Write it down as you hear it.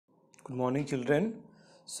Good morning, children.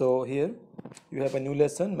 So here you have a new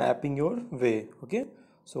lesson, mapping your way. Okay.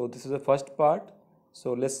 So this is the first part.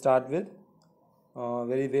 So let's start with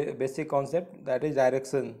basic concept, that is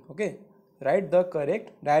direction. Okay. Write the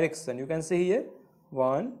correct direction. You can see here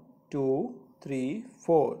 1, 2, 3,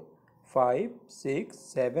 4, 5, 6,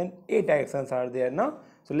 7, 8 directions are there now.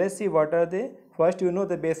 So let's see what are they. First,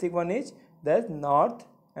 the basic one is that north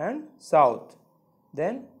and south.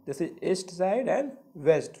 Then this is east side and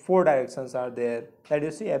west. Four directions are there that you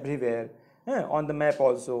see everywhere, on the map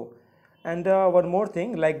also. And one more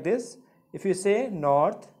thing like this, if you say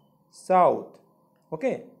north, south,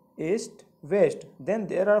 okay, east, west, then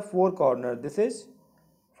there are four corners. This is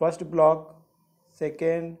first block,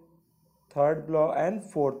 second, third block and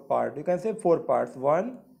fourth part. You can say four parts,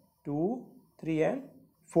 1, 2, 3 and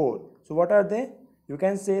 4. So what are they? You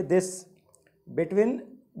can say this between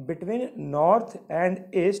north and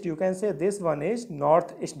east, you can say this one is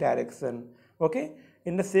northeast direction. Okay,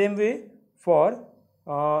 in the same way for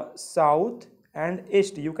south and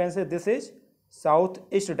east, you can say this is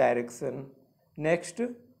southeast direction. Next,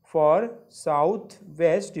 for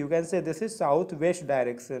southwest, you can say this is southwest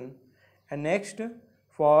direction. And next,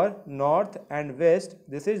 for north and west,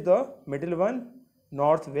 this is the middle one,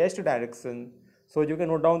 northwest direction. So you can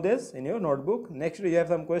note down this in your notebook. Next, you have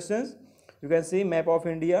some questions. You can see map of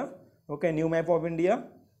India. Okay, new map of India.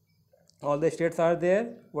 All the states are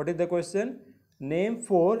there. What is the question? Name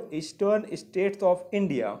 4 eastern states of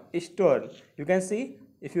India. Eastern. You can see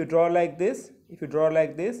if you draw like this.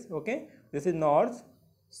 Okay, this is north,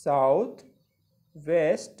 south,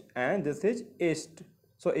 west and this is east.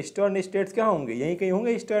 So eastern states क्या होंगे? यहीं कहीं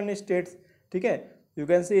होंगे eastern states. ठीक है. You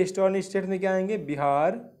can see eastern states में क्या आएंगे?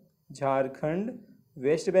 Bihar, Jharkhand,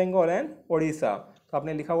 waste Bengal and Orissa. तो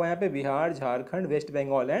आपने लिखा हुआ है यहाँ पे बिहार, झारखंड, वेस्ट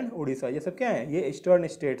बंगाल एंड उड़ीसा. ये सब क्या है? ये ईस्टर्न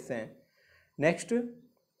स्टेट्स हैं. Next,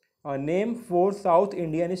 name 4 south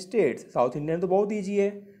Indian states. South Indian तो बहुत ईजी है.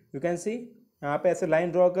 यू कैन सी यहाँ पे ऐसे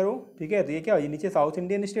लाइन ड्रॉ करो. ठीक है. तो ये क्या, ये नीचे साउथ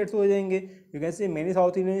इंडियन स्टेट्स हो जाएंगे. You can see many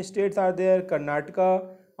south Indian states are there. Karnataka,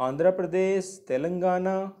 Andhra Pradesh,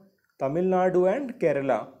 Telangana, Tamil Nadu and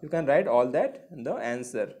Kerala. You can write all that in the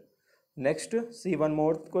answer. Next, C one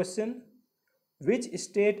more question. Which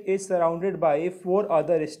state is surrounded by 4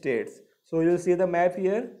 other states? So you see the map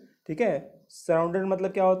here. ठीक है. Surrounded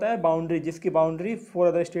मतलब क्या होता है? Boundary, जिसकी boundary 4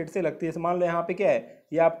 other state से लगती है. मान लो यहाँ पे क्या है?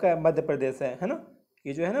 ये आपका मध्य प्रदेश है ना.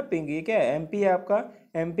 ये जो है ना पिंक, ये क्या है? एमपी है आपका.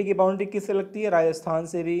 एमपी की बाउंड्री किससे लगती है? राजस्थान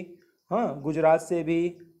से भी, हाँ, गुजरात से भी,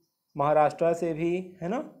 महाराष्ट्र से भी, है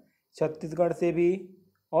ना, छत्तीसगढ़ से भी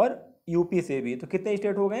और यूपी से भी. तो कितने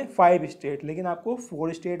स्टेट हो गए? 5 स्टेट. लेकिन आपको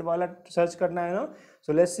 4 स्टेट वाला सर्च करना है ना.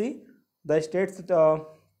 So let's see the states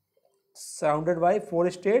surrounded by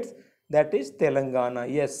 4 states, that is Telangana.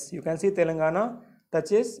 Yes, you can see Telangana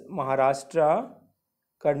touches Maharashtra,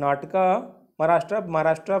 Karnataka,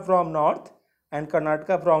 Maharashtra from north and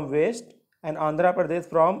Karnataka from west and Andhra Pradesh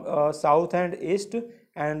from south and east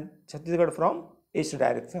and Chhattisgarh from east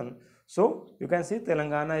direction. So you can see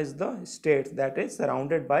Telangana is the state that is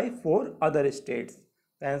surrounded by 4 other states.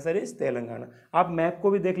 The answer is Telangana. आप map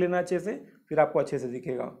को भी देख लेना अच्छे से, फिर आपको अच्छे से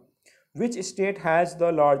दिखेगा. Which state has the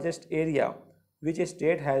largest area? Which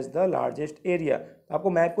state has the largest area? आपको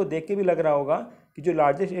मैप को देख के भी लग रहा होगा कि जो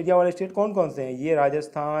लार्जेस्ट एरिया वाले स्टेट कौन कौन से हैं. ये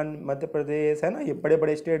राजस्थान, मध्य प्रदेश, है ना, ये बड़े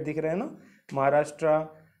बड़े स्टेट दिख रहे हैं ना, महाराष्ट्र.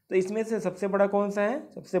 तो इसमें से सबसे बड़ा कौन सा है?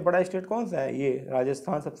 सबसे बड़ा स्टेट कौन सा है? ये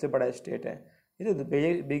राजस्थान सबसे बड़ा स्टेट है. इट इज द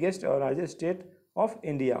बिगेस्ट और largest state of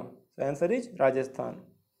India. So answer is Rajasthan.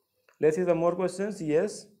 Let's see some more questions.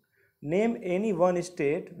 Yes, name any one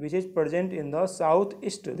state which is present in the south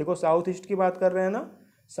east. देखो साउथ ईस्ट की बात कर रहे हैं ना.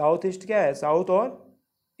 South east क्या है? साउथ और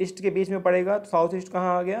ईस्ट के बीच में पड़ेगा. तो साउथ ईस्ट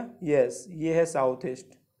कहाँ आ गया? यस, ये है साउथ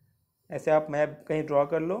ईस्ट. ऐसे आप मैप कहीं ड्रॉ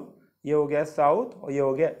कर लो. ये हो गया साउथ और ये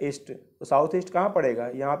हो गया ईस्ट. तो साउथ ईस्ट कहाँ पड़ेगा?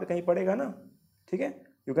 यहाँ पे कहीं पड़ेगा ना. ठीक है.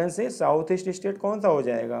 You can say south east state कौन सा हो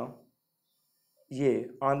जाएगा? ये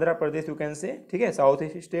Andhra Pradesh. You can say, ठीक है, साउथ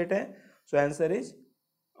ईस्ट स्टेट है. So answer is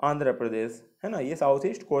Andhra Pradesh, है ना. ये साउथ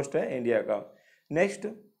ईस्ट कोस्ट है इंडिया का. Next,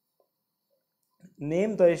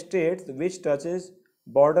 name the states which touches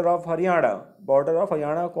border of Haryana. Border of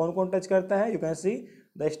Haryana कौन कौन टच करता है? You can see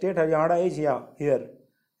the state Haryana is here,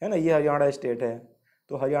 है ना. ये हरियाणा स्टेट है.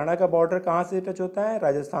 तो हरियाणा का बॉर्डर कहाँ से टच होता है?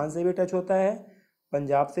 राजस्थान से भी टच होता है,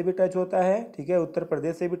 पंजाब से भी टच होता है, ठीक है, उत्तर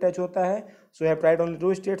प्रदेश से भी टच होता है. So have right only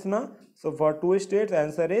 2 states ना. So for 2 states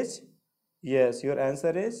answer is, yes, your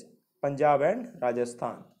answer is Punjab and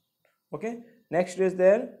Rajasthan. Okay, next is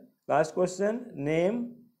there last question. Name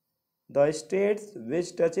the states which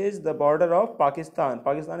touches the border of Pakistan.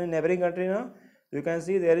 Pakistan is neighboring country ना. You can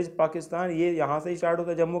see there is Pakistan. ये यहाँ से start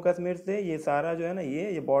होता है जम्मू कश्मीर से. ये सारा जो है ना,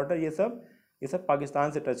 ये बॉर्डर, ये सब ये सब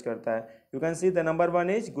पाकिस्तान से टच करता है। You can see the number 1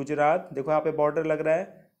 is Gujarat, देखो यहाँ पे बॉर्डर लग रहा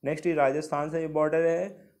है। नेक्स्ट ही राजस्थान से भी बॉर्डर है,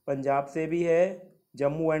 पंजाब से भी है,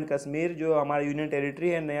 जम्मू एंड कश्मीर जो हमारा यूनियन टेरिटरी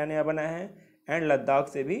है नया नया बना है, एंड लद्दाख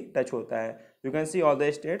से भी टच होता है। You can see all the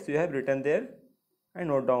states you have written there and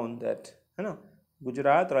note down that, है ना,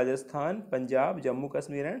 गुजरात, राजस्थान, पंजाब, जम्मू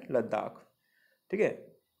कश्मीर एंड लद्दाख। ठीक है,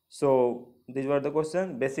 so this were the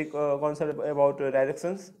question, basic concept about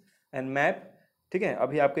directions and map. ठीक है,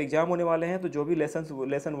 अभी आपके एग्जाम होने वाले हैं, तो जो भी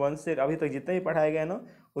लेसन 1 से अभी तक जितने भी पढ़ाए गए ना,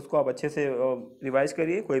 उसको आप अच्छे से रिवाइज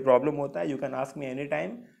करिए। कोई प्रॉब्लम होता है you can ask me any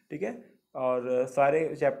time. ठीक है, और सारे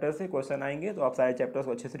चैप्टर से क्वेश्चन आएंगे, तो आप सारे चैप्टर्स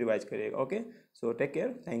को अच्छे से रिवाइज करिएगा। Okay, so take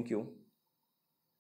care, thank you.